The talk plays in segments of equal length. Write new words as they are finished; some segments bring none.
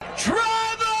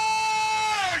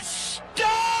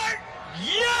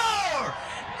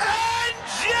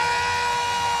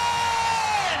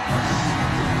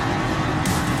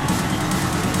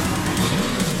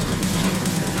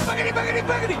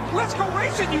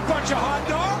Listen, you bunch of hot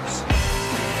dogs!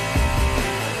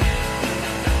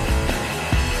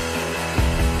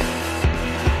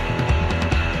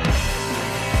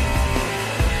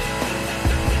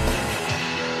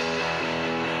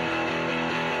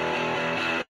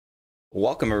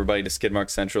 Welcome, everybody, to Skidmark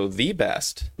Central, the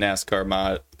best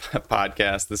NASCAR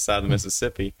podcast this side of the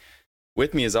Mississippi.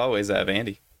 With me, as always, I have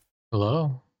Andy.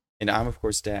 Hello. And I'm, of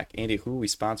course, Dak. Andy, who are we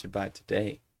sponsored by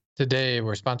today? Today,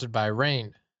 we're sponsored by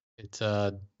Rain. It's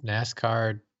a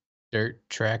NASCAR dirt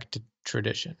track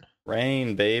tradition.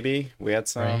 Rain, baby. We had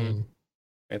some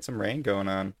Rain. going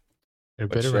on. A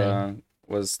bit of rain.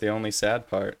 Was the only sad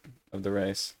part of the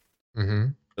race, Mm-hmm.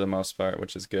 for the most part,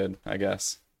 which is good, I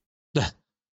guess.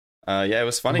 Yeah, it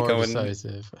was funny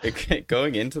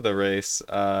going into the race.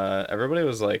 Everybody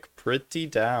was like pretty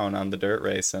down on the dirt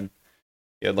race, and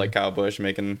you had like Kyle Busch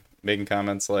making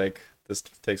comments like, "This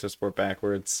takes our sport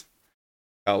backwards."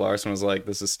 Kyle Larson was like,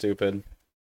 "This is stupid,"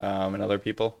 and other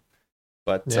people.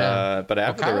 But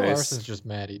after Kyle the race, Larson's just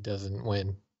mad he doesn't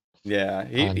win. yeah,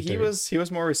 he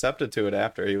was more receptive to it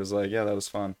after. He was like, "Yeah, that was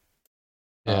fun."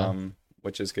 Yeah.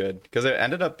 Which is good because it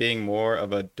ended up being more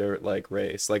of a dirt like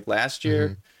race. Like last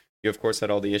year, you of course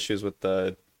had all the issues with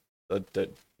the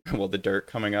dirt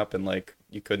coming up and like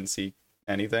you couldn't see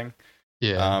anything.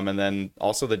 Yeah. And then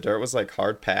also the dirt was like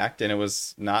hard packed and it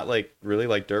was not like really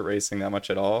like dirt racing that much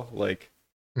at all. Like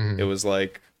it was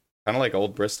like kind of like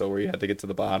old Bristol where you had to get to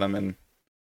the bottom and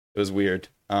it was weird.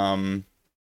 But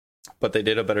they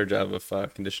did a better job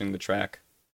of conditioning the track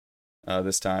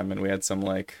this time, and we had some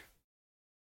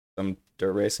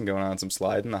dirt racing going on, some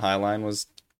sliding. The High Line was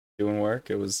doing work.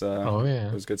 It was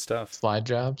it was good stuff. Slide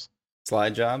jobs,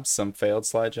 some failed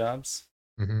slide jobs.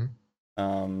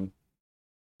 Mm-hmm.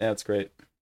 Yeah, it's great.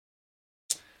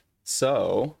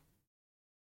 So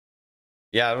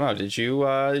yeah, I don't know, did you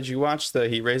watch the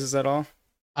heat races at all?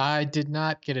 I did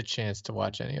not get a chance to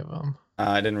watch any of them.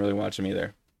 I didn't really watch them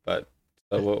either, but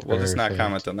we'll just not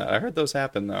comment on that. I heard those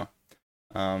happen though,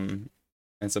 and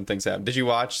some things happen. Did you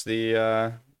watch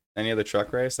the any of the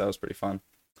truck race? That was pretty fun.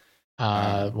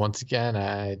 Once again,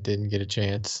 I didn't get a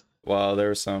chance. Well,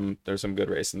 there's some good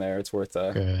racing there. It's worth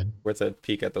a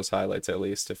peek at those highlights at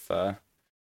least if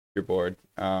you're bored.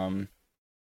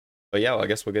 But yeah, well, I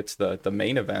guess we'll get to the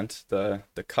main event, the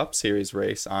Cup Series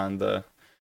race on the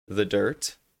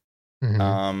dirt.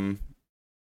 Mm-hmm.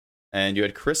 And you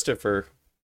had Christopher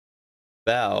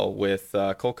Bell with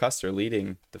Cole Custer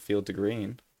leading the field to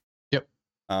green. Yep.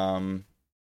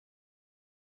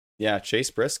 Yeah, Chase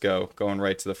Briscoe going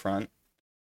right to the front,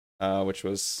 which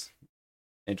was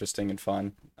interesting and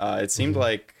fun. It seemed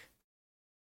like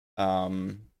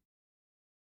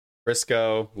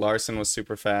Briscoe, Larson was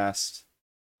super fast.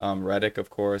 Reddick,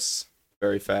 of course,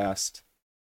 very fast.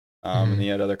 And you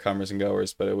had other comers and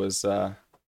goers, but it was a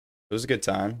good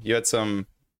time. You had some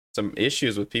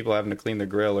issues with people having to clean the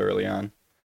grill early on.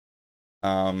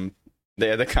 They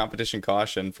had the competition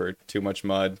caution for too much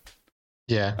mud.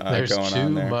 Yeah, there's too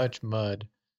much mud.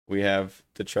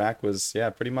 The track was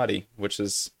pretty muddy, which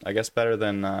is I guess better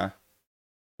than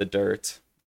the dirt.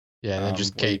 Yeah, and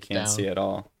just caked you can't down. see at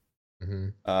all. Mm-hmm.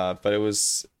 But it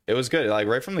was good. Like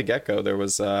right from the get go, there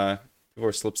was people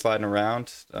were slip sliding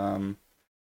around,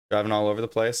 driving all over the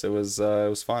place. It was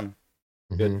fun.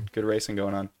 Mm-hmm. Good racing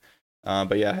going on.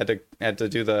 But yeah, had to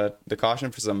do the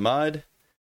caution for some mud.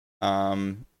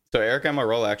 So Eric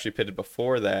Almirola actually pitted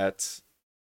before that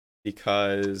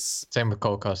because same with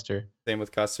Cole Custer. Same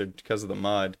with Custer because of the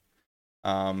mud.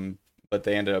 But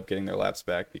they ended up getting their laps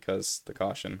back because the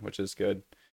caution, which is good.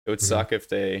 It would suck if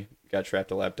they got trapped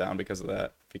a lap down because of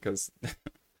that, because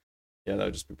yeah, that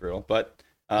would just be brutal. But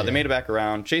they made it back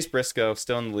around. Chase Briscoe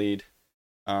still in the lead.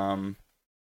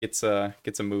 Gets a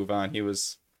move on. He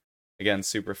was again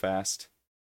super fast.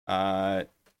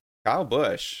 Kyle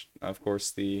Busch, of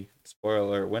course, the spoiler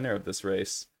alert winner of this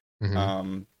race,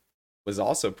 was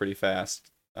also pretty fast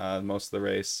most of the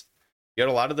race. You had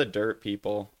a lot of the dirt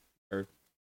people.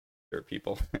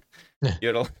 You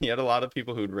had a lot of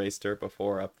people who'd raced dirt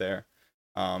before up there,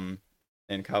 and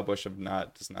Kyle Busch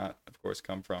does not, of course,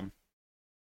 come from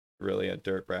really a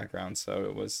dirt background. So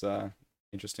it was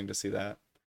interesting to see that.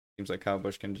 Seems like Kyle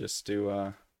Busch can just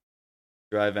do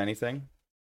drive anything.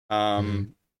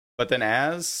 But then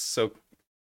Chase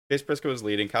Briscoe was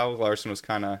leading, Kyle Larson was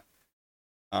kind of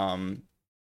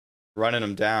running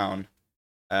him down.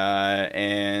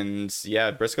 And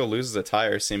yeah, Briscoe loses a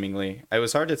tire seemingly. It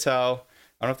was hard to tell.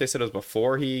 I don't know if they said it was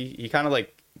before he kind of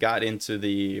like got into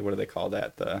the, what do they call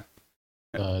that? The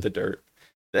dirt.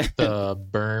 The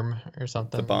berm or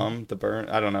something. The burn.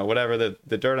 I don't know. Whatever.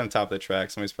 The dirt on top of the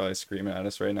track. Somebody's probably screaming at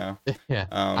us right now. Yeah.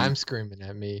 I'm screaming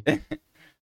at me.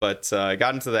 But I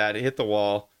got into that, it hit the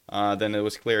wall. Then it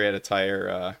was clear he had a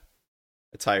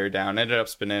tire down. Ended up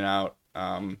spinning out.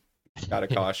 Got a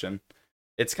caution.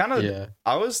 It's kind of Yeah.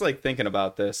 I was like thinking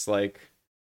about this, like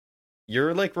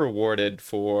you're like rewarded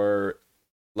for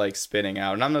like spinning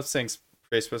out, and I'm not saying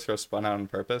Chase Briscoe spun out on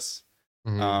purpose,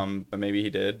 Mhm. but maybe he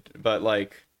did. But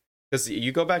like, because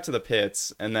you go back to the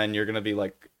pits, and then you're gonna be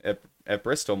like at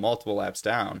Bristol multiple laps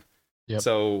down. Yep.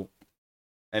 So,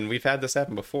 and we've had this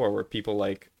happen before where people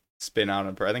like spin out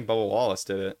on. I think Bubba Wallace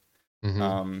did it.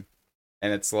 Mhm.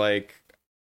 And it's like,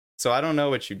 so I don't know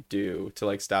what you do to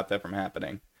like stop that from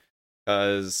happening,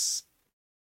 because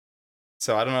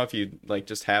so I don't know if you like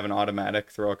just have an automatic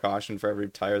throw a caution for every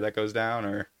tire that goes down,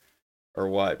 or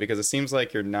what, because it seems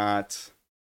like you're not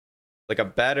like a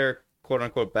better quote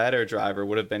unquote better driver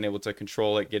would have been able to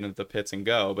control it, get into the pits and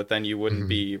go, but then you wouldn't Mhm.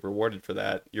 be rewarded for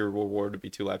that. Your reward would be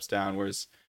 2 laps down, whereas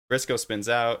Briscoe spins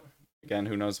out again.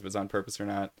 Who knows if it's on purpose or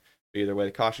not? But either way,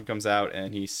 the caution comes out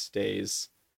and he stays.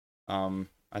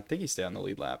 I think he stayed on the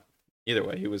lead lap. Either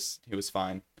way, he was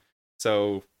fine.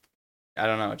 So I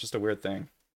don't know, it's just a weird thing.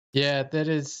 Yeah, that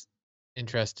is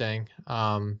interesting.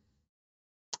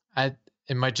 I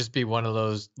it might just be one of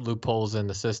those loopholes in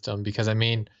the system because I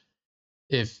mean,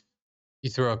 if you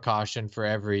throw a caution for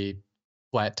every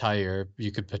flat tire,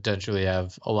 you could potentially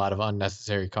have a lot of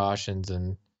unnecessary cautions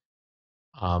and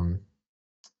um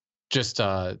just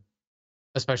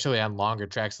especially on longer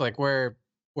tracks like where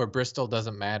Bristol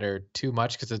doesn't matter too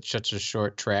much because it's such a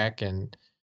short track and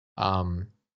um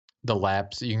the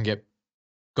laps you can get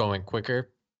going quicker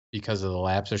because of the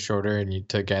laps are shorter and you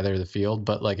to gather the field.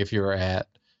 But like if you were at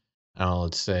I don't know,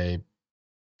 let's say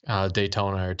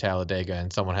Daytona or Talladega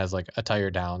and someone has like a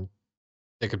tire down,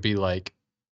 it could be like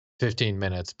 15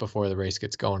 minutes before the race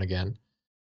gets going again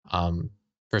um,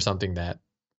 for something that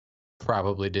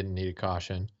probably didn't need a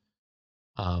caution.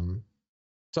 Um,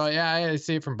 so yeah, I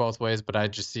see it from both ways, but I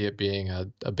just see it being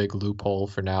a big loophole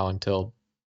for now until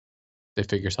they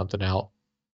figure something out.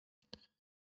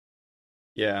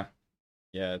 Yeah,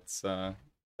 yeah, it's bad.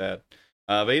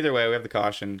 But either way, we have the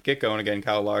caution. Get going again.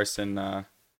 Kyle Larson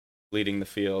leading the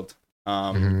field.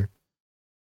 Hmm.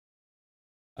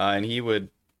 And he would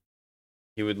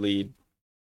lead.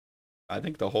 I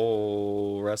think the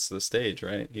whole rest of the stage,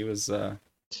 right? He was the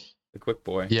quick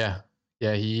boy. Yeah,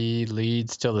 yeah, he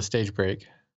leads till the stage break,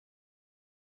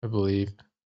 I believe.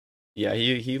 Yeah,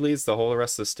 he leads the whole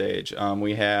rest of the stage.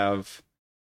 We have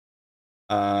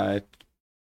uh,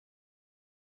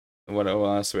 what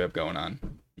else do we have going on?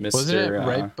 Wasn't it Mister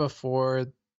right before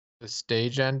the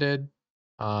stage ended?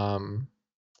 Um,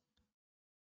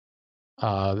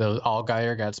 the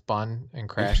Allgaier got spun and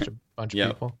crashed a bunch of Yep,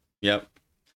 people. yep.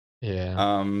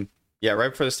 Yeah. Yeah, right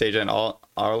before the stage end, all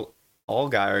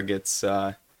Geyer gets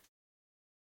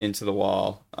into the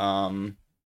wall.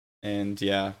 And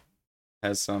yeah,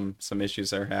 has some issues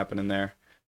that are happening there.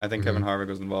 I think Kevin Mhm. Harvick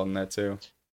was involved in that too.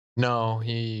 No,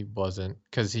 he wasn't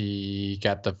because he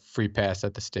got the free pass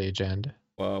at the stage end.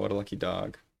 Well, what a lucky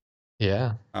dog.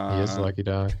 Yeah, he is a Uh, lucky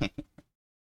dog.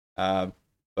 uh,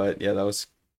 but yeah, that was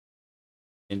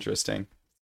interesting.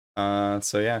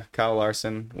 So yeah, Kyle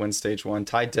Larson wins stage one.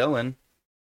 Ty Dillon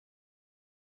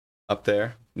up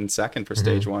there in second for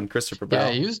stage Mhm. one. Christopher Yeah,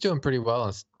 Bell. he was doing pretty well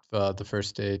in the first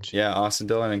stage. Yeah, Austin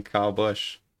Dillon and Kyle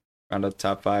Busch round up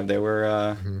top five. They were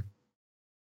Mhm.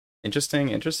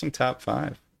 interesting top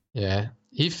five. Yeah,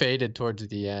 he faded towards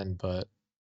the end, but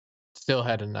still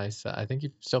had a nice. I think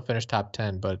he still finished top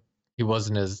 10, but he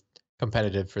wasn't as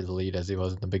competitive for the lead as he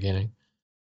was in the beginning.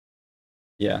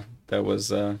 Yeah, that was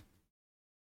good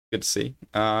to see.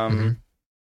 Mhm.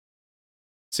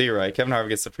 So you're right. Kevin Harvick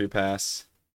gets the free pass.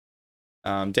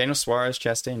 Daniel Suarez,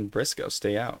 Chastain, Briscoe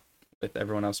stay out with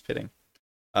everyone else pitting.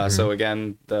 Mhm. So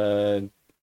again,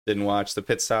 didn't watch, the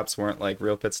pit stops weren't like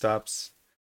real pit stops.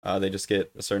 They just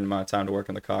get a certain amount of time to work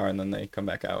on the car and then they come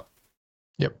back out.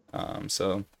 Yep.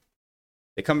 So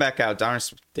they come back out.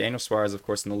 Daniel Suarez, of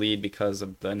course, in the lead because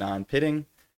of the non-pitting.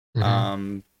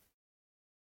 Mhm.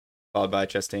 Followed by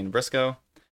Chastain and Briscoe.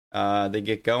 They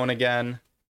get going again.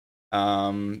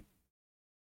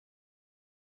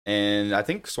 And I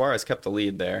think Suarez kept the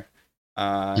lead there.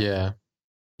 Yeah.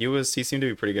 He seemed to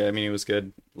be pretty good. I mean, he was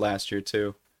good last year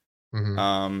too.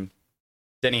 Mhm.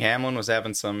 Denny Hamlin was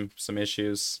having some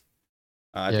issues.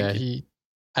 I Yeah, think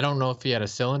I don't know if he had a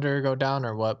cylinder go down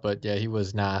or what, but yeah, he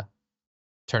was not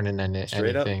turning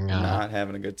straight up anything. not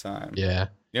having a good time. Yeah,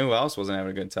 You know who else wasn't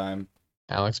having a good time?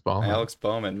 Alex Bowman. Alex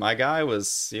Bowman. My guy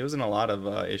was in a lot of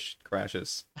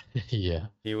crashes. Yeah.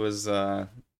 He was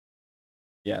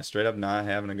yeah, straight up not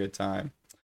having a good time.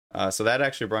 So that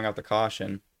actually brought out the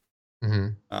caution. Hmm.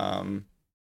 Um,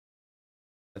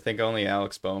 I think only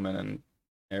Alex Bowman and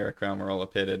Eric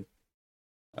Almirola pitted,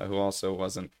 who also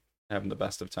wasn't having the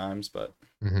best of times. But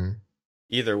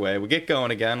either way, we get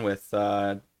going again with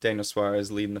Daniel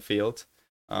Suarez leading the field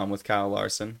with Kyle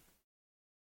Larson.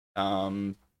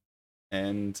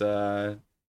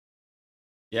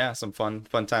 Yeah, some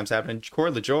fun times happening.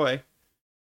 Corey LaJoie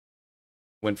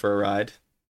went for a ride.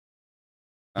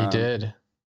 He did.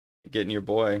 Getting your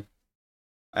boy,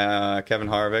 Kevin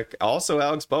Harvick. Also,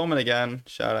 Alex Bowman again.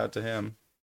 Shout out to him.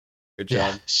 Good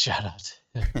job. Yeah, shout out.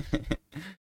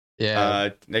 Yeah.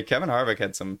 Kevin Harvick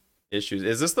had some issues.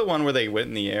 Is this the one where they went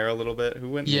in the air a little bit? Who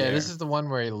went in the air? Yeah, this is the one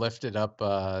where he lifted up,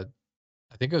 I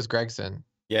think it was Gregson.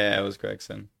 Yeah, it was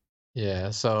Gregson.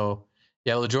 Yeah, so,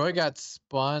 yeah, LaJoie got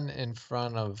spun in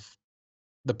front of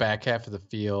the back half of the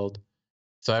field.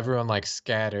 So everyone, like,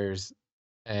 scatters.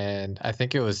 And I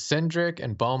think it was Cindric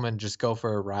and Bowman just go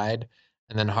for a ride.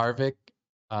 And then Harvick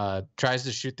tries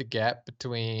to shoot the gap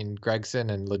between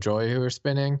Gregson and LaJoie, who are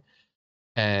spinning.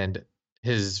 And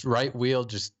his right wheel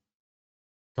just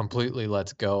completely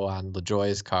lets go on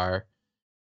LaJoie's car.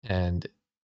 And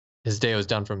his day was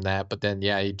done from that. But then,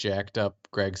 yeah, he jacked up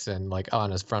Gregson, like, on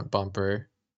his front bumper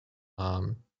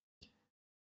into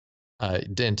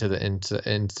the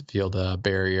infield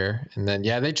barrier. And then,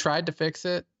 yeah, they tried to fix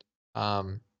it.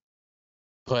 But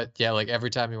yeah, like every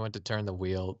time he went to turn the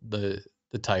wheel, the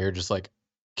tire just like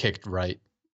kicked right,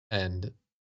 and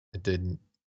it didn't.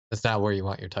 That's not where you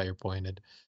want your tire pointed.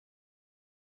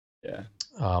 Yeah.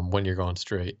 When you're going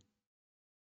straight.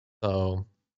 So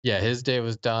yeah, his day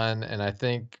was done, and I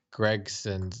think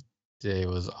Gregson's day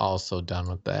was also done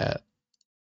with that.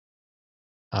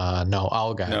 No,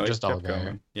 Allgaier, No, just kept Allgaier.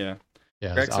 going. Yeah.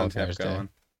 Yeah, Gregson Allgaier's kept going,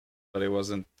 but it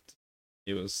wasn't.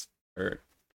 He was hurt.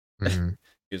 Mhm.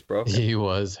 He was broken. He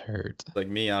was hurt. Like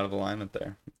me out of alignment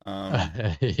there.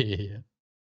 Yeah.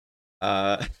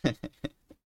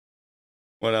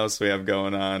 What else we have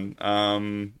going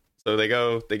on? So they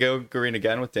go green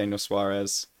again with Daniel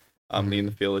Suarez leading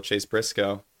the field with Chase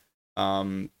Briscoe.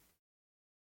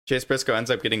 Chase Briscoe ends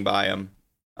up getting by him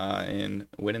and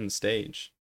winning the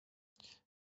stage.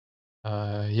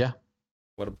 Yeah.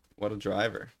 What a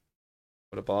driver.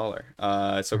 What a baller.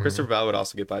 So Christopher Bell would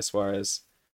also get by Suarez.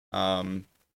 So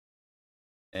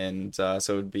it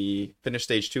would be finish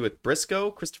stage 2 with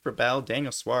Briscoe, Christopher Bell,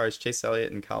 Daniel Suarez, Chase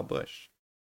Elliott, and Kyle Busch.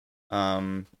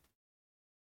 Yeah,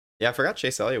 I forgot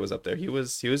Chase Elliott was up there. He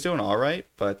was doing all right,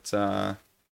 but and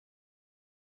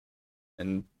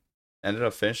ended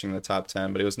up finishing in the top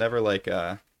 10. But it was never like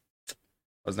I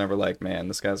was never like, man,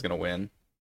 this guy's gonna win.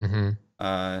 So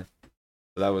that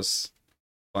was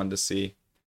fun to see.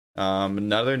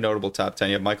 Another notable top 10.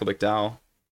 You have Michael McDowell,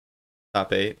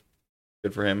 top 8.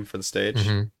 Good for him for the stage.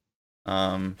 So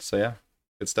yeah,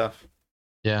 good stuff.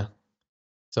 Yeah.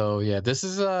 So yeah, this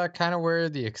is kind of where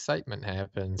the excitement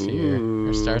happens here,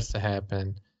 or starts to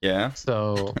happen. Yeah.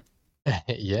 So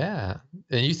yeah,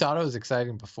 and you thought it was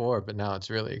exciting before, but now it's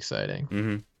really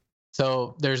exciting.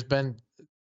 So there's been,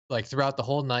 like, throughout the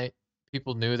whole night,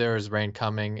 people knew there was rain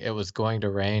coming. It was going to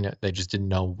rain. They just didn't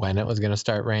know when it was going to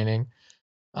start raining.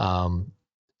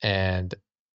 And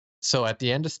so at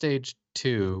the end of stage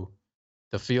 2,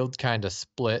 the field kind of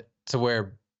split to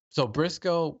where, so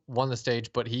Briscoe won the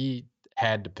stage, but he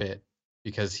had to pit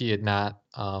because he had not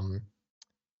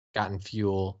gotten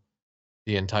fuel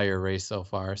the entire race so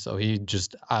far. So he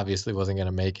just obviously wasn't going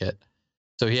to make it.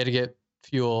 So he had to get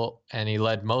fuel, and he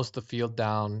led most of the field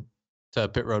down to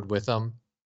pit road with him.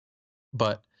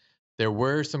 But there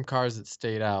were some cars that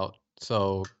stayed out.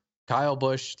 So Kyle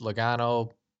Busch,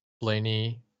 Logano,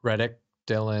 Blaney, Reddick,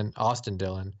 Austin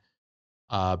Dillon,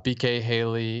 BK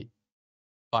Haley,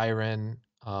 Byron,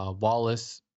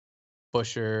 Wallace,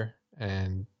 Busher,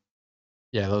 and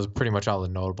yeah, those are pretty much all the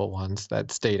notable ones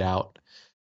that stayed out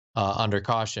under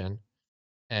caution.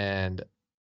 And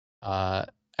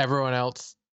everyone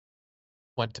else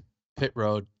went to pit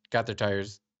road, got their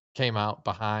tires, came out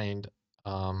behind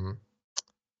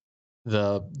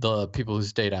the people who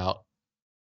stayed out,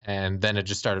 and then it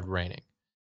just started raining.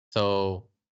 So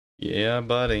yeah,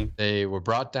 buddy, they were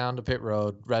brought down to pit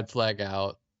road, red flag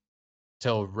out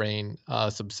till rain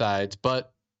subsides.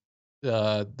 But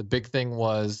the big thing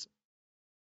was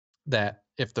that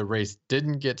if the race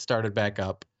didn't get started back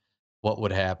up, what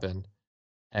would happen?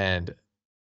 And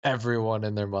everyone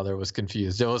and their mother was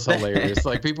confused. It was hilarious.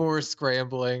 Like, people were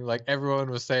scrambling. Like, everyone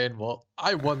was saying, well,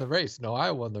 I won the race. No, I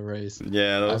won the race.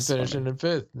 Yeah, that was I'm finishing in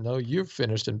 5th. No, you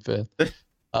finished in 5th.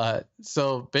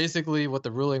 So basically what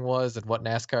the ruling was, and what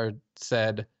NASCAR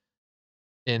said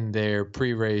in their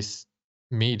pre-race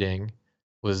meeting,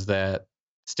 was that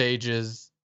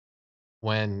stages,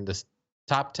 when the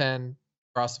top 10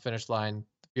 cross the finish line,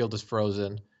 the field is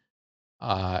frozen,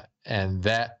 and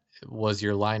that was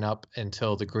your lineup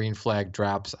until the green flag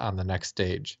drops on the next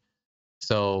stage.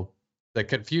 So the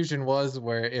confusion was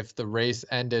where if the race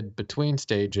ended between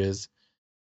stages,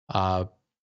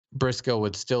 Briscoe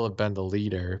would still have been the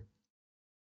leader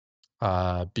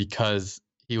because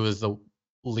he was the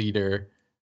leader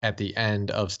at the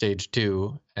end of stage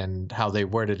 2, and how they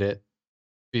worded it,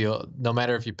 no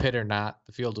matter if you pit or not,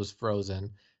 the field was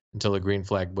frozen until the green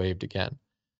flag waved again.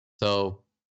 So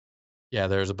yeah,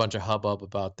 there's a bunch of hubbub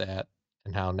about that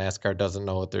and how NASCAR doesn't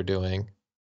know what they're doing,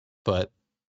 but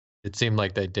it seemed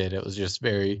like they did. It was just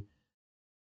very,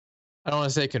 I don't want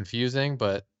to say confusing,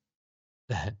 but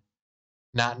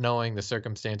not knowing the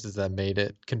circumstances that made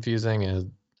it confusing,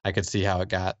 and I could see how it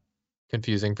got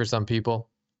confusing for some people.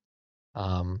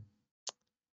 But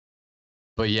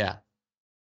yeah,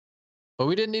 but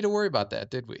we didn't need to worry about that,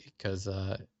 did we? Because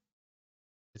it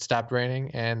stopped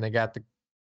raining and they got the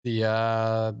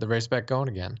race back going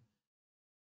again.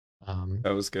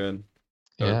 That was good.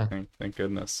 Yeah. Thank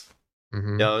goodness.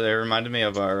 Mm-hmm. Yeah, it reminded me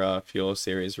of our Fuel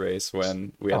Series race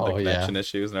when we had the connection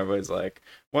issues and everybody's like,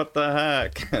 "What the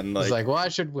heck?" And it's like, "Well, I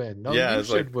should win." No, yeah, you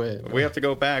should win. We have to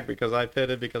go back because I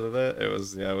pitted because of that. It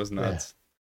was nuts.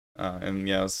 Yeah. And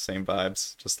yeah, it was the same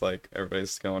vibes. Just like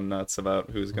everybody's going nuts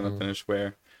about who's gonna finish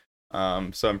where.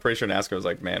 So I'm pretty sure NASCAR was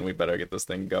like, "Man, we better get this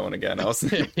thing going again." I was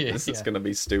this is gonna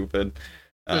be stupid.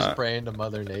 Just praying to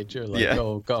Mother Nature, like,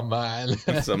 "Oh, come on!"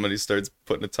 Somebody starts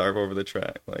putting a tarp over the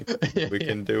track, like, we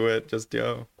can do it. Just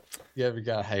go. Yeah, we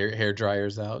got hair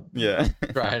dryers out. Yeah,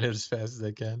 drying it as fast as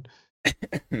they can.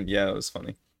 Yeah, it was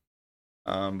funny.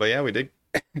 But yeah, we did.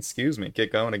 Excuse me,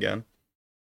 get going again.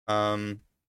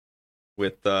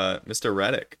 With Mr.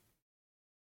 Reddick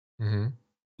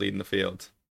leading the field.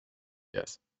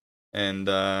 Yes. And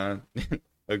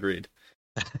agreed.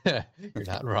 You're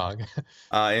not wrong.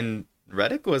 And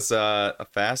Reddick was a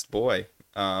fast boy.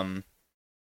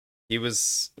 He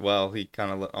was, well, he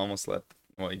kind of almost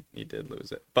he did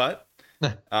lose it. But,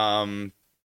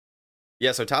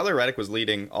 yeah, so Tyler Reddick was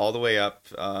leading all the way up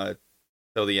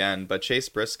till the end, but Chase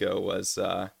Briscoe was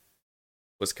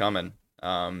coming.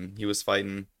 He was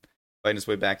fighting his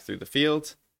way back through the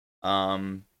field.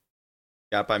 Got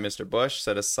by Mr. Busch,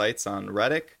 set his sights on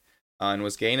Reddick, and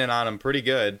was gaining on him pretty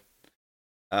good.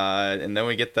 And then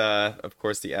we get of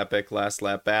course, the epic last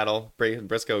lap battle.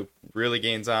 Briscoe really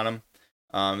gains on him.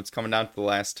 It's coming down to the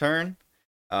last turn.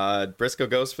 Briscoe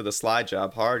goes for the slide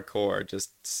job hardcore,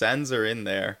 just sends her in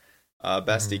there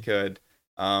best he could.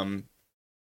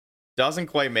 Doesn't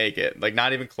quite make it, like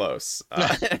not even close.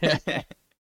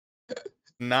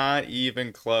 Not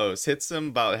even close. Hits him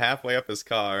about halfway up his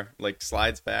car, like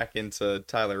slides back into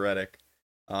Tyler Reddick.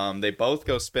 They both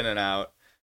go spinning out.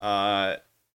 Tyler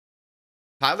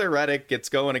Reddick gets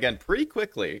going again pretty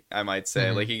quickly, I might say.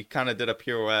 Like, he kind of did a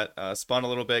pirouette, spun a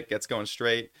little bit, gets going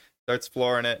straight, starts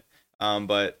flooring it.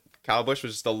 But Kyle Busch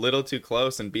was just a little too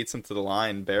close and beats him to the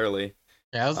line barely.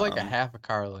 Yeah, it was like a half a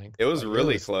car length. It was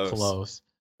really close.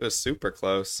 It was super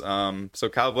close. So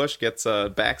Kyle Busch gets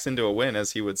backs into a win,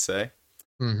 as he would say.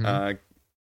 So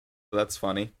that's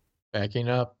funny. Backing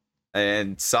up.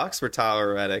 And sucks for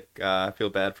Tyler Reddick. I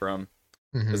feel bad for him.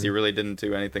 Because he really didn't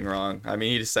do anything wrong. I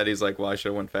mean, he just said, he's like, well, I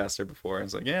should have went faster before. And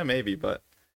it's like, yeah, maybe, but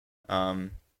I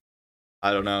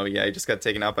don't know. Yeah, he just got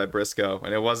taken out by Briscoe,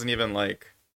 and it wasn't even like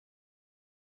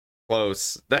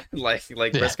close. like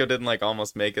Briscoe didn't like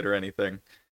almost make it or anything.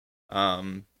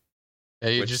 Yeah,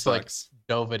 you just sucks. Like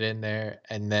dove it in there,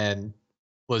 and then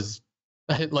was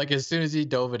like, as soon as he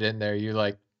dove it in there, you're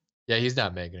like, yeah, he's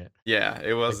not making it. Yeah,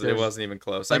 it was. It wasn't even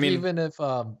close. Like, I mean, even if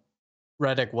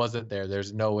Reddick wasn't there,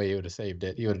 there's no way he would have saved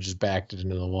it. He would have just backed it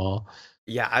into the wall.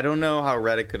 Yeah, I don't know how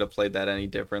Reddick could have played that any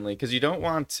differently, because you don't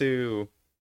want to,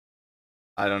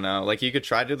 I don't know, like, you could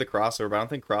try to do the crossover, but I don't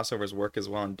think crossovers work as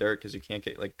well in dirt because you can't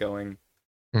get like going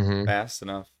fast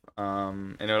enough.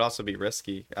 And it would also be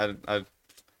risky.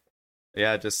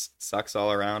 Yeah, it just sucks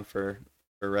all around for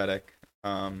Reddick.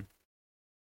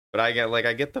 But I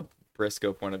get the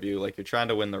Briscoe point of view. Like, you're trying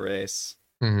to win the race.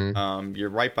 You're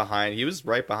right behind. He was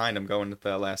right behind him going into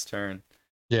that last turn.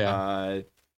 Yeah.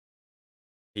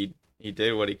 He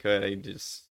did what he could. He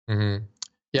just I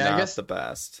guess the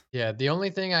best. Yeah, the only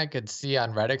thing I could see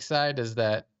on Reddick's side is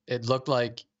that it looked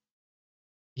like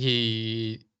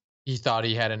he thought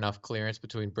he had enough clearance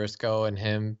between Briscoe and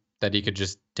him that he could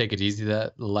just take it easy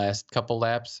that last couple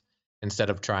laps instead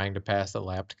of trying to pass the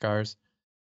lapped cars.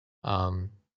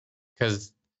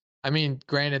 Because, I mean,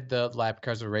 granted, the lap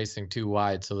cars were racing too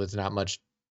wide, so there's not much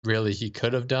really he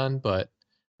could have done. But,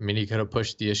 I mean, he could have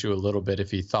pushed the issue a little bit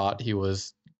if he thought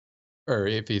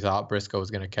if he thought Briscoe was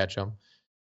going to catch him.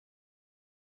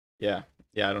 Yeah.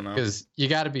 Yeah, I don't know. Because you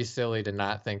got to be silly to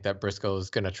not think that Briscoe is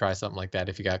going to try something like that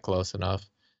if he got close enough.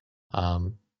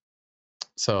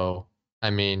 So, I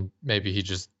mean, maybe he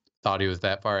just thought he was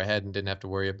that far ahead and didn't have to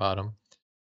worry about him.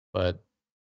 But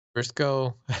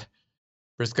Briscoe,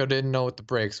 Briscoe didn't know what the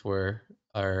brakes were,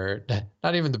 or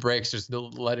not even the brakes, just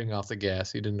letting off the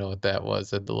gas. He didn't know what that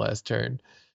was at the last turn.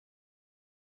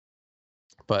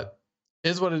 But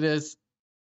is what it is.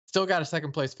 Still got a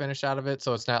second place finish out of it,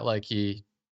 so it's not like he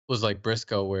was like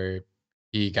Briscoe where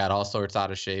he got all sorts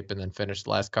out of shape and then finished the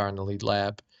last car in the lead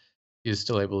lap. He was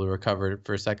still able to recover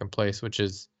for second place, which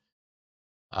is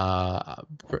a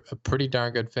pretty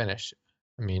darn good finish.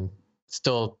 I mean,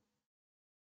 still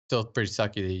pretty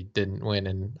sucky that he didn't win,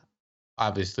 and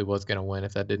obviously was going to win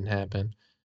if that didn't happen.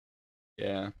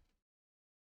 Yeah,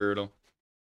 brutal.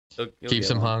 He'll Keeps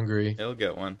get him one. hungry. He'll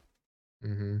get one.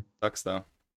 Mm-hmm. Sucks though.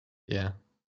 Yeah.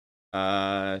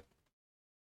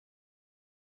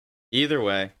 Either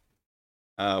way,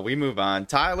 we move on.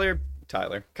 Kyle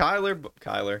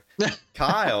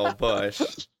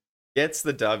Busch gets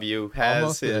the W, has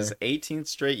Almost his there. 18th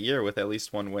straight year with at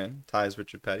least one win, ties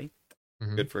Richard Petty.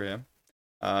 Mhm. Good for him.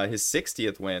 His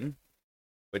 60th win,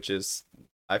 which is,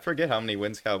 I forget how many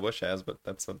wins Kyle Busch has, but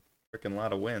that's a freaking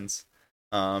lot of wins.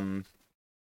 And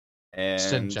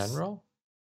Just in general?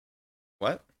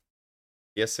 What?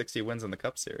 He has 60 wins in the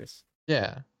Cup Series.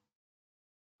 Yeah.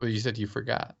 Well, you said you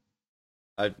forgot.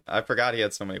 I forgot he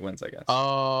had so many wins, I guess.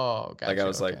 Oh, gotcha. Like I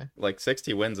was okay. like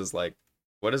 60 wins is like,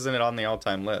 what isn't it on the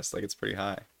all-time list? Like it's pretty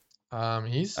high.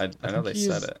 He's I know they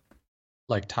said it.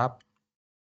 Like top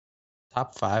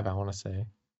 5, I want to say.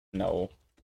 No.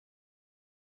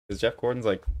 Because Jeff Gordon's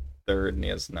like third and he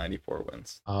has 94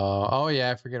 wins. Oh yeah,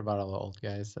 I forget about all the old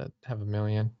guys that have a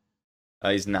million.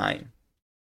 He's 9.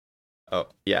 Oh,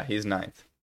 yeah, he's 9th.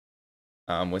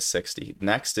 With 60.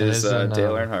 Next is Dale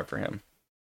Earnhardt for him.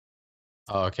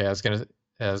 Oh, okay. I was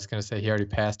gonna say he already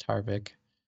passed Harvick.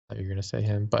 I thought you were gonna say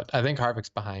him, but I think Harvick's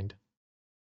behind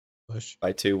Busch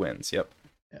by 2 wins. Yep.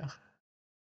 Yeah.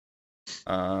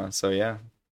 So yeah,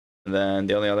 and then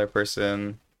the only other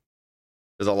person,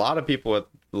 there's a lot of people with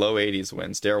low 80s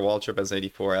wins. Darrell Waltrip has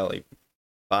 84.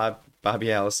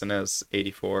 Bobby Allison has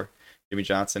 84. Jimmy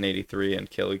Johnson 83, and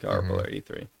Kelly Garble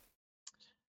 83.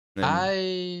 Then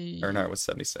Earnhardt was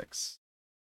 76.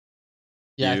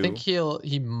 Yeah, I think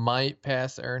he might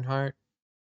pass Earnhardt.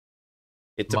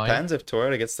 It depends if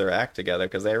Toyota gets their act together,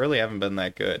 because they really haven't been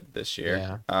that good this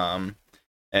year. Yeah.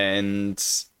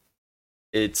 And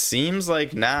it seems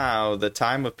like now the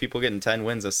time of people getting 10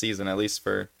 wins a season, at least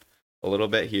for a little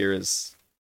bit here, is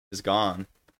gone.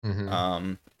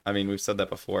 Mm-hmm. I mean, we've said that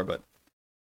before, but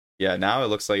yeah, now it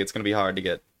looks like it's going to be hard to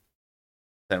get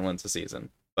 10 wins a season.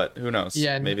 But who knows?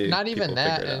 Yeah, maybe not even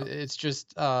that. It's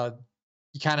just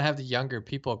you kind of have the younger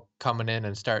people coming in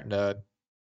and starting to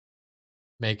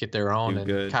make it their own. And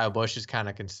good. Kyle Busch is kind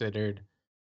of considered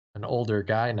an older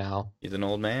guy now. He's an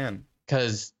old man.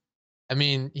 Because, I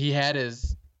mean, he had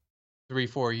his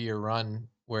 3-4 year run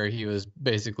where he was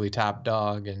basically top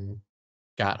dog and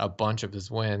got a bunch of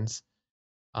his wins.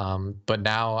 But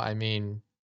now, I mean,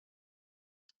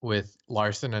 with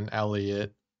Larson and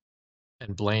Elliott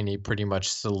and Blaney pretty much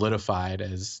solidified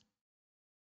as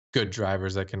good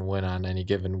drivers that can win on any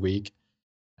given week,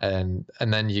 and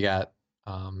then you got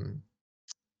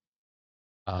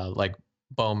like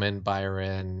Bowman,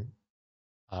 Byron,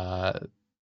 and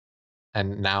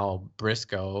now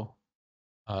Briscoe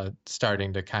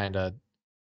starting to kind of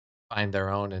find their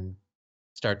own and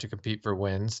start to compete for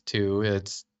wins too.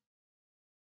 It's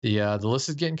the list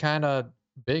is getting kind of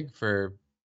big for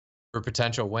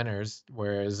potential winners,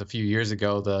 whereas a few years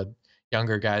ago the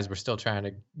younger guys were still trying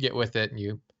to get with it, and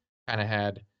you kind of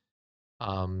had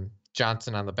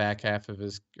Johnson on the back half of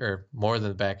his, or more than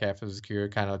the back half of his career,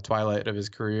 kind of twilight of his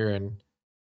career, and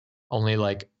only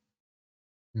like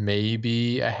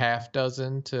maybe a half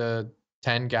dozen to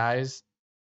 10 guys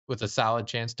with a solid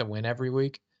chance to win every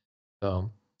week.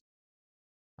 So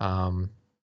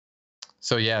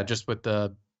yeah, just with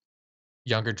the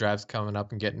younger drivers coming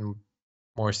up and getting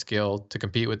more skill to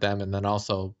compete with them, and then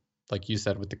also, like you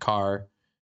said, with the car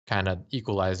kind of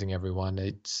equalizing everyone,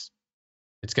 it's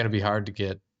going to be hard to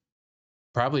get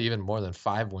probably even more than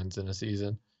 5 wins in a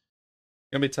season.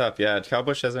 It's gonna be tough. Yeah, Kyle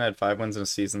Busch hasn't had 5 wins in a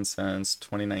season since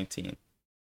 2019.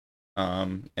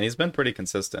 And he's been pretty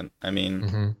consistent. I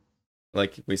mean,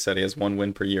 like we said, he has 1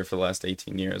 win per year for the last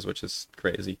 18 years, which is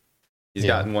crazy. He's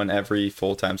gotten one every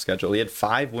full-time schedule. He had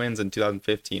 5 wins in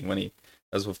 2015 when he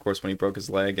broke his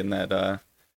leg in that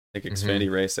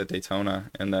Xfinity race at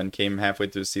Daytona, and then came halfway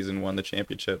through the season, won the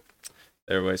championship.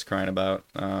 Everybody's crying about.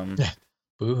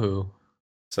 Boo-hoo.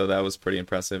 So that was pretty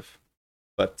impressive.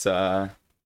 But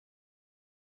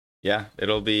yeah,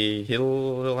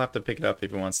 he'll have to pick it up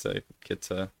if he wants to get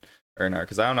to Earnhardt,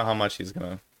 because I don't know how much he's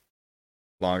gonna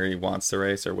longer he wants to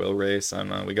race or will race. I don't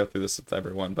know. We go through this with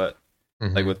everyone, but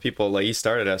like with people, like he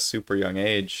started at a super young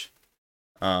age,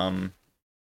 and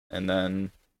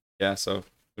then yeah. So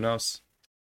who knows?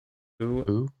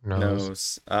 Who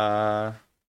knows? But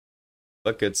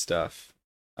good stuff.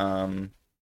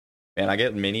 Man, I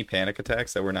get mini panic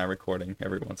attacks that we're not recording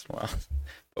every once in a while,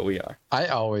 but we are. I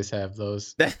always have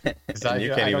those. And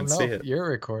you can't even see it. You're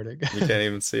recording. You can't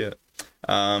even see it.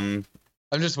 I'm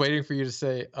just waiting for you to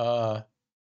say,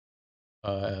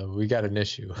 we got an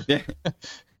issue. Yeah.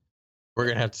 We're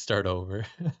gonna have to start over.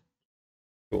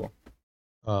 Cool.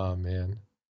 Oh man.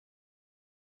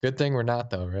 Good thing we're not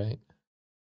though, right?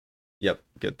 Yep,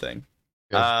 good thing.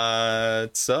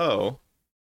 Good. So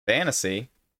fantasy,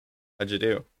 how'd you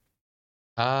do?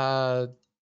 I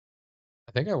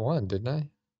think I won, didn't I?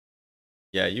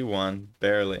 Yeah, you won.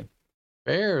 Barely.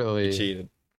 Barely. You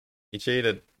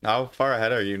cheated. How far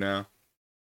ahead are you now?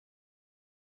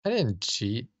 I didn't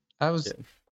cheat. I was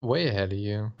way ahead of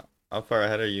you. How far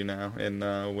ahead are you now in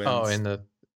wins? Oh, in the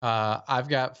I've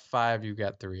got 5, you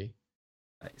got 3.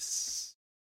 Nice.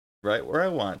 Right where I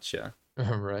want you.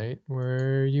 Right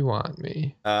where you want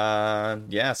me.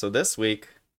 Yeah, so this week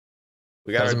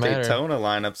we got Doesn't our matter. Daytona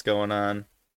lineups going on.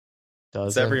 It's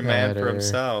Doesn't every man for matter.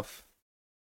 himself.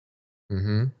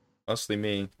 Mm-hmm. Mostly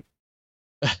me.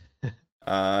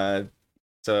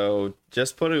 So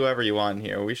just put whoever you want in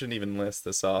here. We shouldn't even list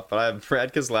this off. But I have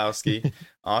Brad Keselowski,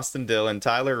 Austin Dillon,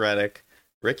 Tyler Reddick,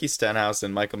 Ricky Stenhouse,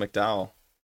 and Michael McDowell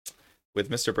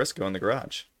with Mr. Briscoe in the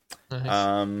garage.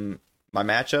 Nice. My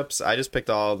matchups, I just picked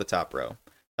all the top row.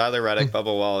 Tyler Reddick, Bubba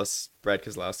Wallace, Brad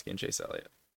Keselowski, and Chase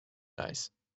Elliott. Nice.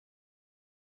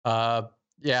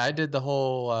 Yeah, I did the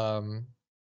whole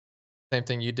same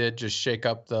thing you did, just shake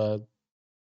up the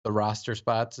roster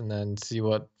spots and then see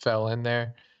what fell in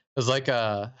there. It was like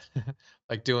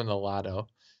like doing the lotto,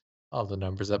 all the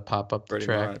numbers that pop up the Pretty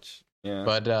track. much. Yeah.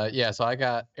 But yeah, so I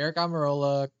got Eric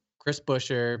Almirola, Chris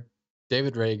Buescher,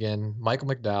 David Reagan, Michael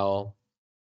McDowell,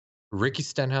 Ricky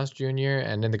Stenhouse Jr.,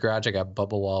 and in the garage I got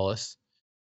Bubba Wallace.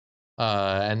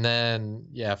 And then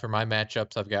yeah, for my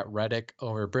matchups I've got Reddick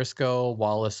over Briscoe,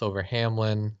 Wallace over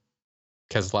Hamlin,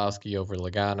 Keselowski over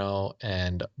Logano,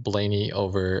 and Blaney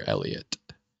over Elliott.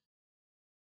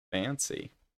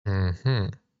 Fancy. Mm-hmm.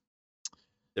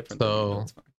 Different than me,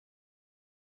 that's fine.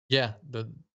 Yeah,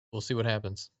 we'll see what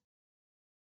happens.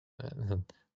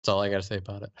 That's all I got to say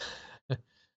about it. That's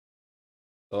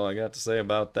all I got to say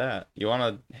about that. You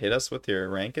want to hit us with your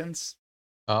rankings?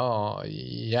 Oh,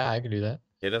 yeah, I can do that.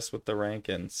 Hit us with the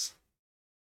rankings.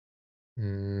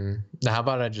 Now, how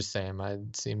about I just say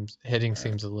them? Seems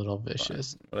a little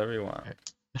vicious. Fine. Whatever you want.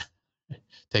 Right.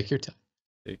 Take your time.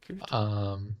 Take your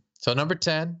time. So number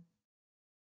 10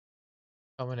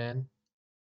 coming in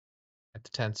at the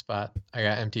 10th spot, I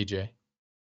got MTJ.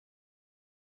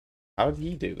 How did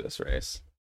he do this race?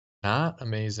 Not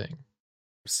amazing.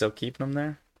 We're still keeping him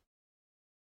there?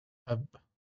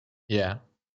 Yeah.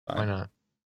 Fine. Why not?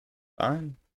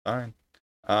 Fine.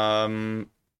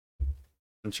 I'm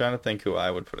trying to think who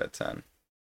I would put at 10.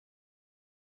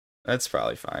 That's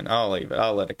probably fine. I'll leave it.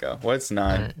 I'll let it go. What's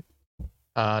 9?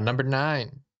 Right. Number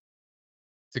 9.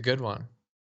 It's a good one.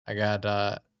 I got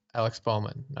Alex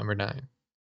Bowman, number 9.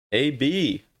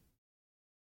 AB.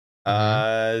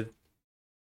 Yeah,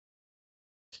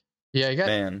 you got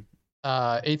man.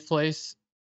 8th place.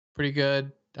 Pretty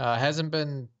good. Hasn't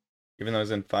been, even though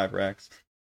he's in 5 racks.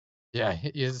 Yeah, he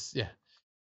is. Yeah,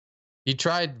 he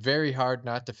tried very hard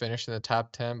not to finish in the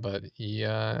top 10, but he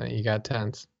got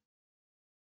 10th.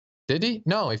 Did he?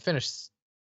 No, he finished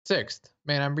 6th.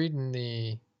 Man, I'm reading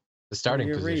the starting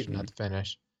position, reading? not the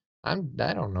finish. I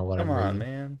don't know what Come I'm reading.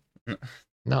 on, man.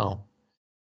 No.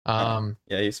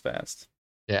 Yeah, he's fast.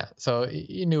 Yeah, so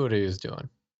he knew what he was doing.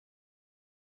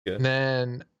 Good. And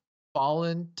then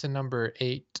fallen to number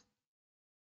 8,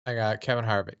 I got Kevin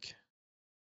Harvick.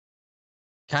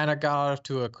 Kind of got off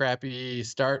to a crappy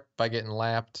start by getting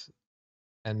lapped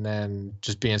and then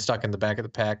just being stuck in the back of the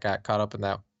pack, got caught up in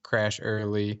that crash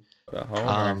early. What a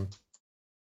homer.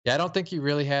 Yeah, I don't think he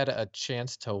really had a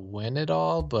chance to win it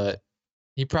all, but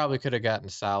he probably could have gotten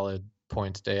solid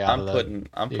points day out of that.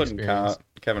 I'm putting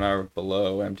Kevin Harvick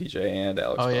below MTJ and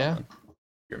Alex Bowman. Yeah?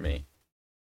 You're me.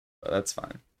 But that's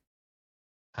fine.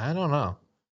 I don't know.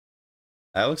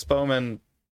 Alex Bowman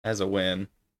has a win.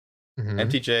 Mm-hmm.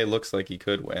 MTJ looks like he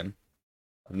could win.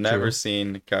 I've never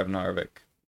seen Kevin Harvick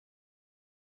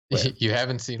win. You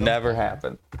haven't seen him? Never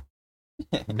happened.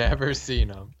 Never seen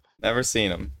him. Never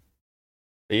seen him.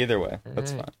 Either way,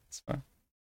 that's right. fine. It's fine.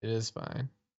 It is fine.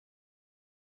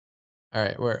 All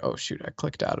right, where? Oh shoot, I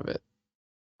clicked out of it.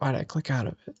 Why did I click out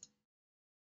of it?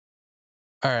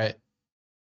 All right,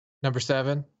 number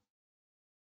 7.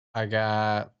 I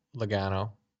got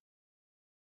Logano.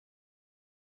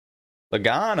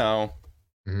 Logano.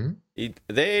 Hmm.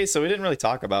 So we didn't really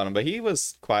talk about him, but he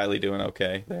was quietly doing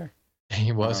okay there.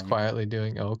 He was quietly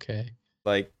doing okay.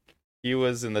 Like he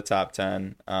was in the top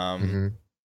 10, Hmm.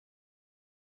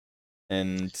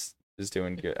 and is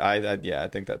doing good. I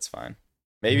think that's fine.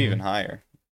 Maybe even higher.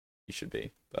 He should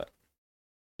be, but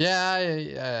Yeah,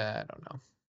 I don't know.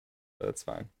 that's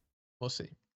fine. We'll see.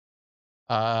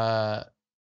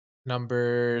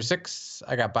 Number 6,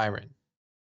 I got Byron.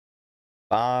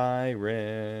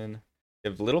 Byron.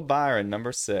 You have little Byron,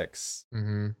 number 6.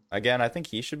 Mm-hmm. Again, I think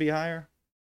he should be higher,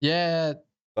 Yeah.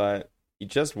 but he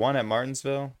just won at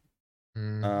Martinsville.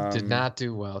 Did not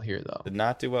do well here, though. Did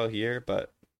not do well here,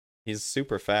 but he's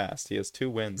super fast. He has 2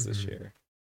 wins this year.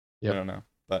 Yep. I don't know,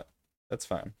 but that's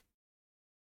fine.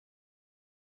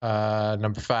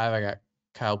 Number 5, I got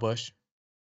Kyle Busch.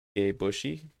 Gabe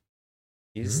Bushy.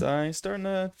 He's starting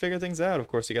to figure things out. Of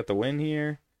course, he got the win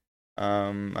here.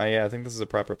 I think this is a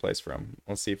proper place for him.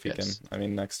 We'll see if he can. I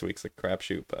mean, next week's a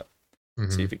crapshoot, but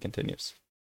see if he continues.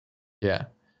 Yeah.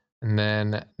 And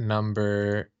then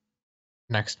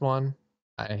next one,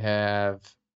 I have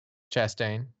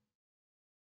Chastain.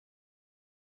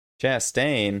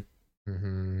 Chastain.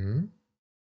 Mm-hmm.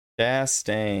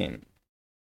 Chastain.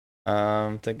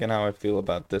 Thinking how I feel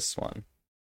about this one.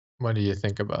 What do you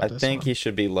think about this? I think he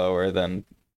should be lower than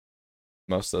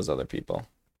most of those other people.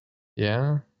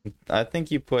 Yeah. I think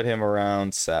you put him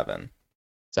around 7.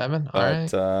 7? But, all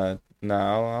right.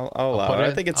 No, I'll allow it.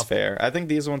 I think it's fair. I think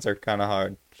these ones are kind of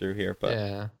hard through here, but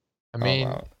yeah. I mean,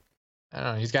 I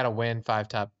don't know. He's got to win 5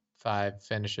 top 5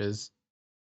 finishes.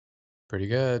 Pretty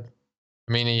good.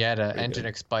 I mean, he had an engine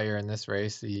expire in this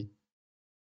race. He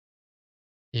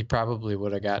probably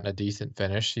would have gotten a decent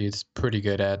finish. He's pretty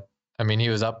good at. I mean, he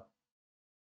was up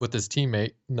with his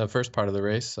teammate in the first part of the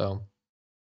race, so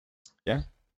yeah.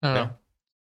 I don't know.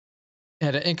 He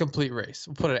had an incomplete race.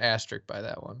 We'll put an asterisk by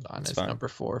that one on his number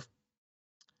 4.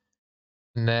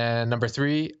 And then number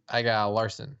 3, I got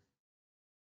Larson.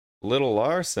 Little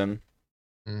Larson.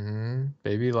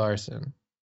 Baby Larson.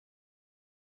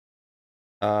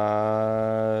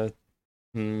 All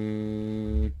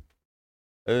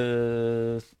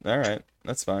right,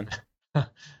 that's fine.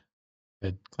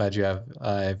 Good. Glad you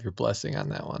have your blessing on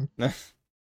that one.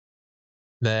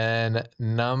 Then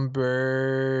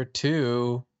number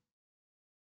 2,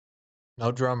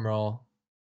 no drum roll,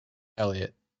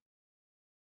 Elliott.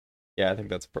 Yeah, I think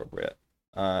that's appropriate.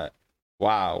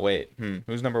 Wow, wait.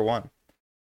 Who's number 1?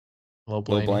 Lil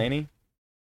Blaney.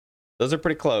 Those are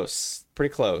pretty close.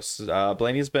 Pretty close.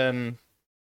 Blaney's been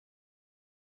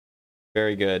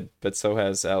very good, but so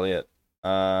has Elliott.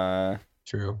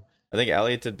 True. I think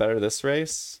Elliott did better this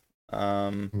race.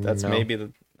 That's maybe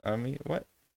the. I mean, what?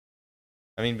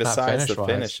 I mean, besides the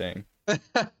finishing.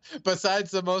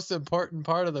 Besides the most important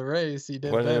part of the race, he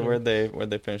did better. Where'd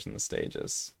they finish in the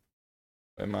stages?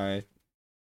 Am I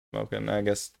smoking? I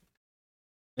guess.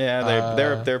 Yeah,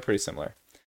 they're pretty similar.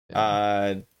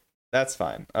 Yeah. That's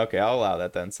fine. Okay, I'll allow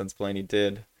that then, since Blaney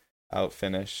did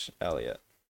outfinish Elliott.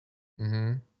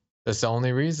 That's the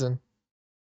only reason.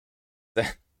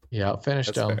 He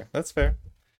outfinished him. Fair. That's fair.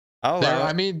 I'll allow it.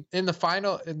 I mean, in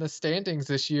the standings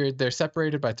this year, they're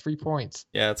separated by 3 points.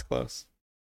 Yeah, it's close.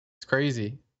 It's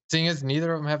crazy. Seeing as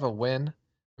neither of them have a win.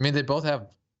 I mean, they both have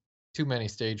too many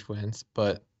stage wins,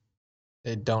 but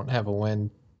they don't have a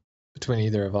win between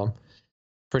either of them.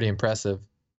 Pretty impressive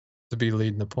to be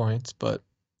leading the points, but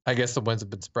I guess the wins have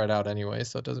been spread out anyway,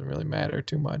 so it doesn't really matter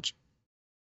too much.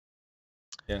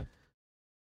 Yeah.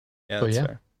 Yeah, that's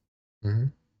fair.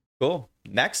 Cool.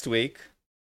 Next week,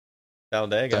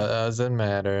 Talladega. Doesn't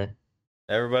matter.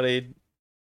 Everybody,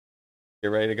 get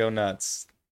ready to go nuts.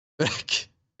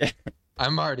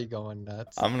 I'm already going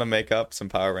nuts. I'm gonna make up some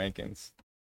power rankings.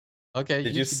 Okay.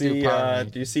 Did you see?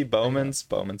 Do you see Byron's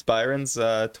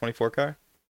 24 car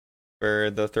for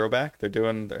the throwback? They're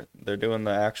doing the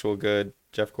actual good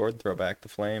Jeff Gordon throwback, the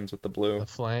flames with the blue. The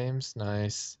flames,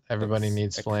 nice. Everybody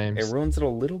needs flames. It ruins it a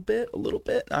little bit.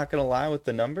 Not gonna lie with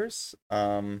the numbers.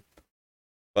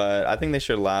 But I think they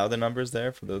should allow the numbers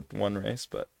there for the one race.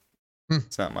 But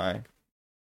it's not my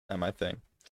thing.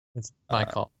 It's my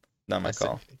call. Not my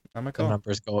call. Not my call. The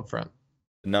numbers go up front.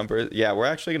 The numbers, yeah, we're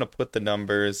actually gonna put the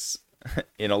numbers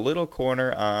in a little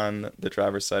corner on the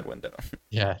driver's side window.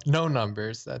 Yeah, no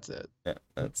numbers. That's it. Yeah,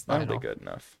 that's not really good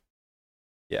enough.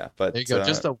 Yeah, but there you go.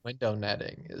 Just the window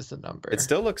netting is the number. It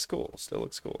still looks cool. I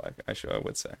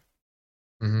would say.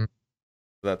 I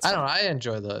That's. don't know. I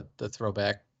enjoy the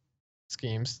throwback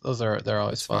schemes. They're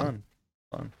always It's fun.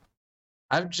 fun.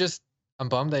 I'm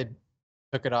bummed they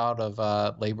took it out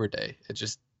of Labor Day. It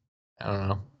just, I don't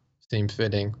know, seems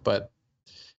fitting, but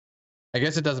I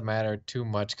guess it doesn't matter too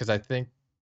much because I think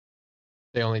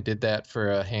they only did that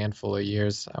for a handful of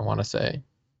years, I want to say.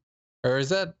 Or is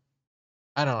that,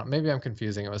 I don't know, maybe I'm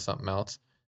confusing it with something else.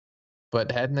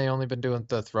 But hadn't they only been doing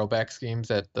the throwback schemes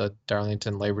at the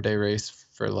Darlington Labor Day race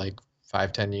for like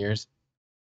 5-10 years?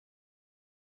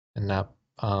 And not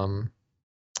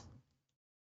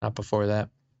before that.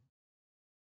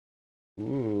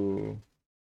 Ooh.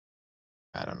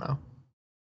 I don't know.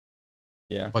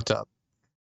 Yeah. What's up?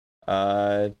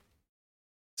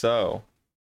 So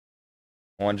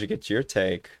I wanted to get your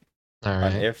take All on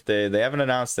right. if they haven't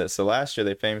announced it. So last year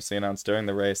they famously announced during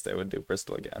the race they would do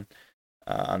Bristol again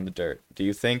on the dirt. Do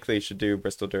you think they should do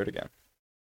Bristol dirt again?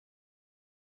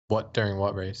 During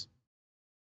what race?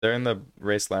 During the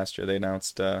race last year they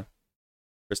announced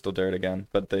Bristol dirt again,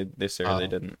 but they certainly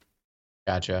didn't.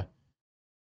 Gotcha.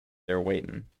 They're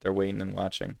waiting and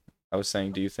watching. I was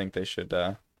saying, do you think they should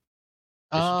do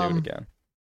it again?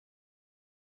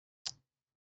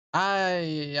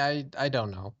 I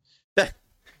don't know.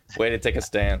 Way to take a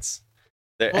stance.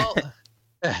 There. Well,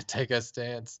 take a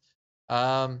stance.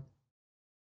 I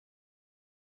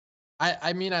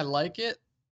mean, I like it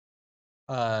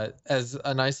as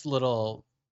a nice little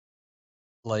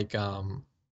like so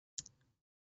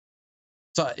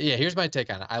yeah, here's my take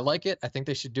on it. I like it. I think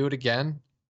they should do it again,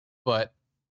 but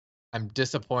I'm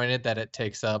disappointed that it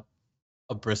takes up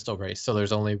a Bristol race. So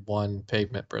there's only one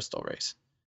pavement Bristol race.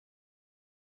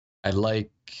 I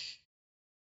like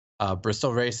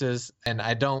Bristol races, and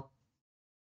I don't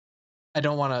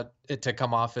want it to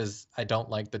come off as I don't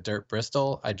like the dirt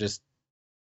Bristol. I just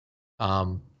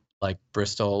like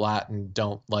Bristol a lot and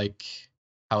don't like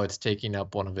how it's taking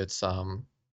up one of its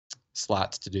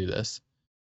slots to do this.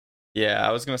 Yeah,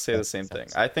 I was gonna say the same thing.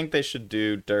 I think they should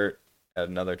do dirt at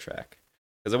another track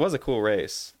because it was a cool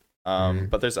race.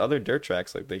 But there's other dirt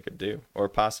tracks like they could do or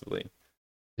possibly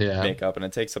make up, and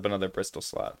it takes up another Bristol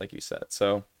slot, like you said.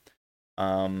 So,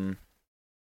 yeah,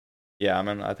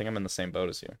 I think I'm in the same boat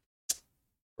as you.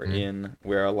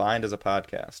 We're aligned as a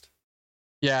podcast.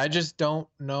 Yeah, I just don't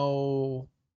know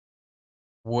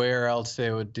where else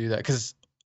they would do that because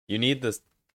you need the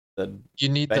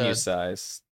venue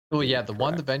size. Oh yeah,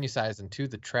 the venue size, and two,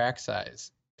 the track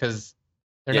size, because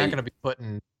they're not going to be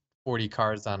putting 40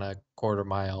 cars on a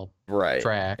quarter-mile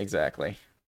track. Exactly.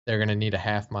 They're going to need a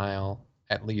half-mile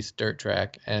at least dirt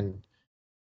track, and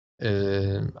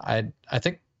I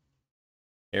think.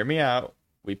 Hear me out.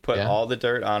 We put all the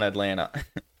dirt on Atlanta.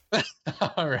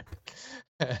 All right.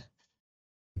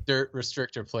 Dirt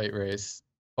restrictor plate race,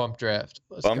 bump draft.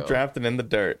 Bump drafting in the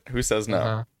dirt. Who says no?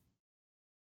 Uh-huh.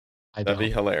 That'd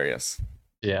be hilarious.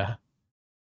 Yeah.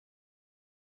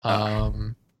 Yeah,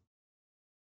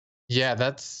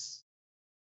 that's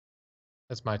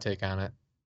my take on it.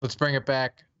 Let's bring it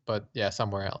back, but yeah,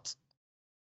 somewhere else.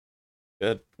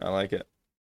 Good. I like it.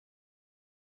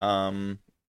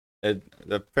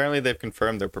 Apparently they've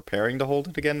confirmed they're preparing to hold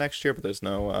it again next year, but there's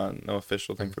no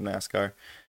official thing from NASCAR.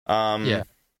 Yeah.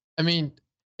 I mean,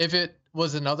 if it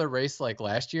was another race like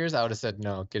last year's, I would have said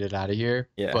no, get it out of here.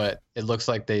 Yeah. But it looks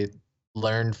like they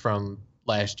learned from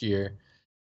last year,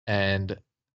 and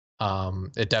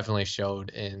it definitely showed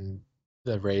in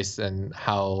the race and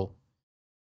how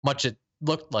much it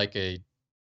looked like a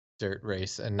dirt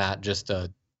race and not just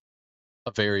a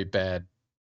very bad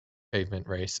pavement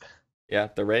race. Yeah,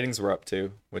 the ratings were up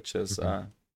too, which is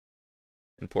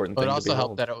important. But thing it also to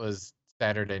helped that it was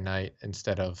Saturday night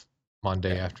instead of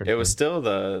Monday afternoon. It was still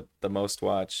the most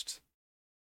watched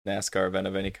NASCAR event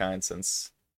of any kind since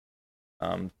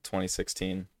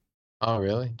 2016. Oh,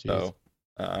 really? Jeez. So,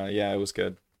 yeah, it was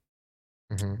good.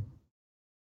 Mm-hmm.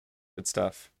 Good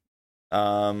stuff.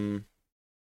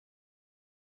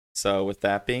 So with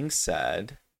that being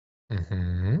said,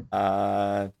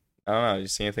 I don't know. You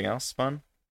see anything else fun?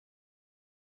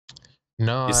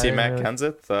 No. You see Matt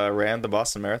Kenseth ran the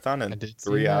Boston Marathon in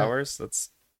 3 hours.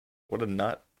 That's what a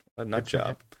nut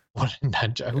job. What a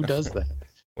nut job. Who does that?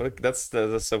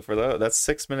 So for that's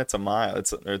 6 minutes a mile.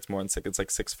 It's more than 6. It's like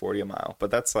 6:40 a mile.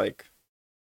 But that's like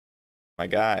my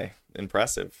guy.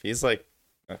 Impressive. He's like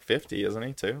 50, isn't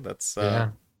he? Too. That's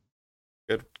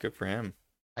good. Good for him.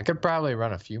 I could probably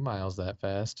run a few miles that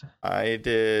fast. I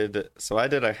did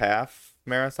a half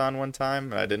marathon one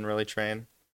time, and I didn't really train.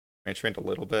 I trained a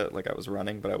little bit, like I was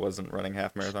running, but I wasn't running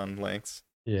half marathon lengths.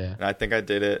 Yeah. And I think I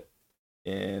did it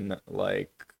in I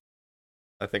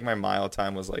think my mile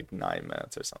time was like 9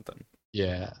 minutes or something.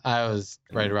 Yeah, I was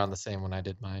right around the same when I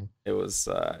did mine. It was,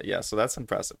 so that's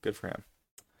impressive. Good for him.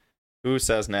 Who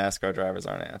says NASCAR drivers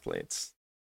aren't athletes?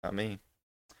 Not me.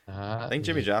 I think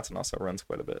Jimmy me. Johnson also runs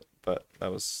quite a bit, but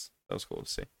that was cool to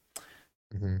see.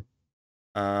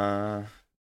 Mm-hmm.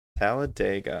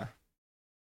 Talladega.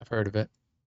 I've heard of it.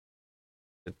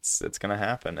 It's gonna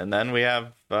happen, and then we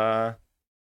have our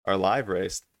live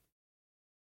race.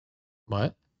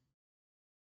 What?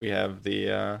 We have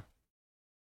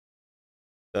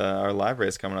our live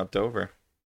race coming up, Dover.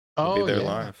 We'll be there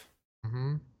live.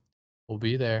 Mm-hmm. We'll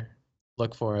be there.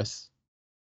 Look for us.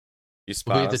 You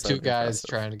spot We'll be the us, two that'd be guys impressive.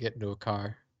 trying to get into a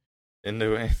car.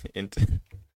 Into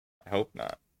I hope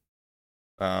not.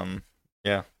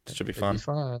 Yeah, it should be fun. It'd be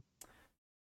fun.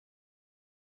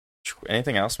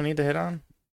 Anything else we need to hit on?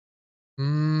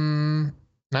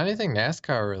 Not anything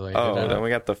NASCAR related. Oh, then we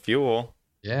got the fuel.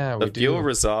 Yeah, the fuel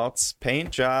results. Paint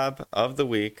job of the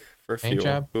week for Paint fuel.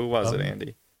 job Who was it,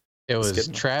 Andy? It was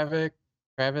Travis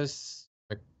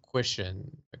McQuistion.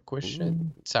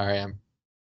 Ooh. Sorry, I'm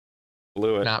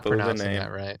blew not pronouncing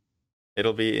that right.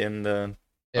 It'll be in the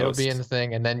It'll be in the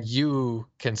thing, and then you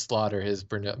can slaughter his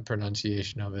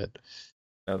pronunciation of it.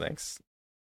 No thanks.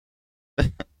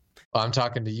 I'm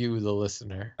talking to you, the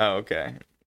listener. Oh, okay.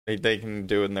 They can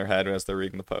do it in their head as they're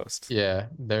reading the post. Yeah,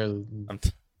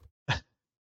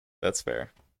 That's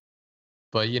fair.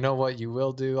 But you know what you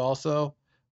will do also?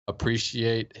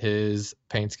 Appreciate his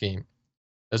paint scheme.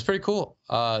 It was pretty cool.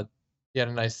 He had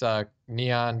a nice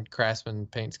neon Craftsman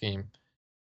paint scheme.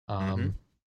 I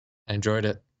enjoyed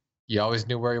it. You always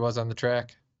knew where he was on the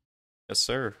track. Yes,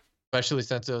 sir. Especially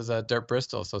since it was a dirt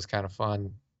Bristol, so it's kind of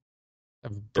fun. A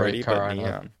bright Dirty, car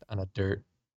on a dirt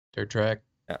track.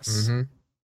 Yes. Mm-hmm.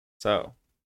 So,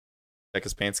 check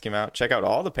his paint scheme out. Check out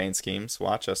all the paint schemes.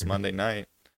 Watch us Monday night.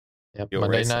 Yep, Fuel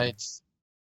Monday Racing. nights.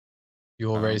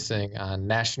 Fuel Racing on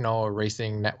National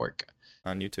Racing Network.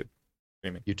 On YouTube.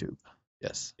 Streaming. YouTube.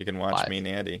 Yes. You can watch Live. me and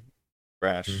Andy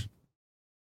crash.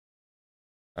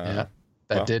 Yeah,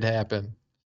 that did happen.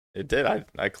 It did.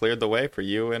 I cleared the way for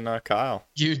you and Kyle.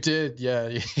 You did,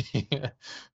 yeah.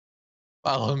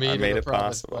 Follow me. I made it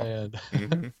promised possible.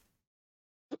 land.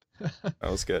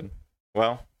 That was good.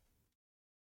 Well,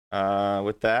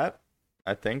 with that,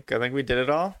 I think we did it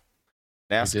all.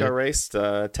 NASCAR race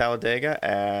Talladega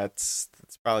at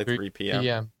it's probably 3 p.m.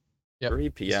 Yep. 3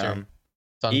 p.m.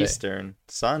 Eastern.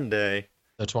 Sunday.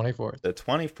 The 24th. The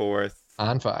 24th.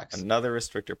 On Fox. Another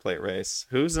restrictor plate race.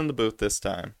 Who's in the booth this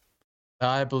time?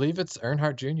 I believe it's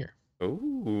Earnhardt Jr.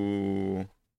 Ooh.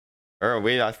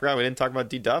 I forgot we didn't talk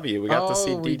about DW. We got to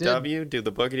see DW do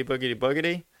the boogity boogity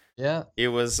boogity. Yeah. He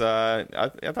was I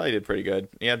thought he did pretty good.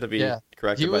 He had to be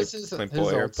corrected by Clint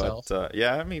Boyer, but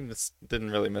I mean,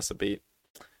 didn't really miss a beat.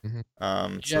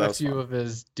 Mm-hmm. He had a few of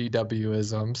his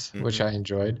DW-isms, which I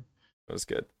enjoyed. It was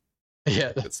good.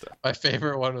 Yeah. Good stuff. My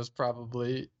favorite one was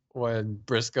probably when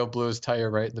Briscoe blew his tire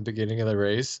right in the beginning of the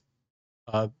race.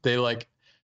 They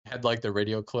had the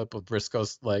radio clip of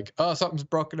Briscoe's oh, something's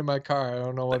broken in my car. I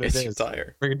don't know what it is. Your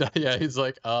tire. Yeah, he's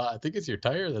like, I think it's your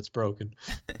tire that's broken.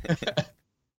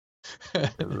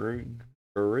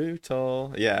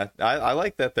 Brutal. Yeah, I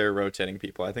like that they're rotating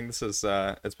people. I think this is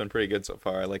it's been pretty good so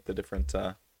far. I like the different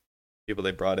people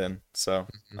they brought in. So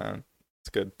it's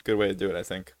a good way to do it, I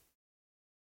think.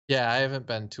 Yeah, I haven't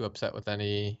been too upset with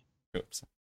any. Oops.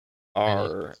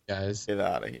 Guys, get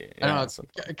out of here. I don't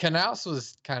know. Canals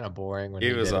was kind of boring when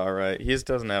he was all right. He just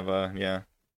doesn't have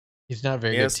He's not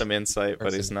very. He has some insight,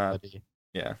 but he's not.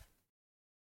 Yeah.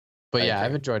 But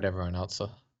I've enjoyed everyone else. So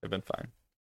they've been fine.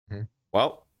 Mm-hmm.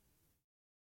 Well,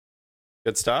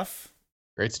 good stuff.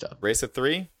 Great stuff. Race at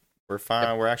 3. We're fine.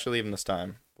 Yep. We're actually leaving this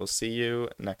time. We'll see you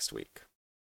next week.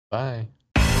 Bye.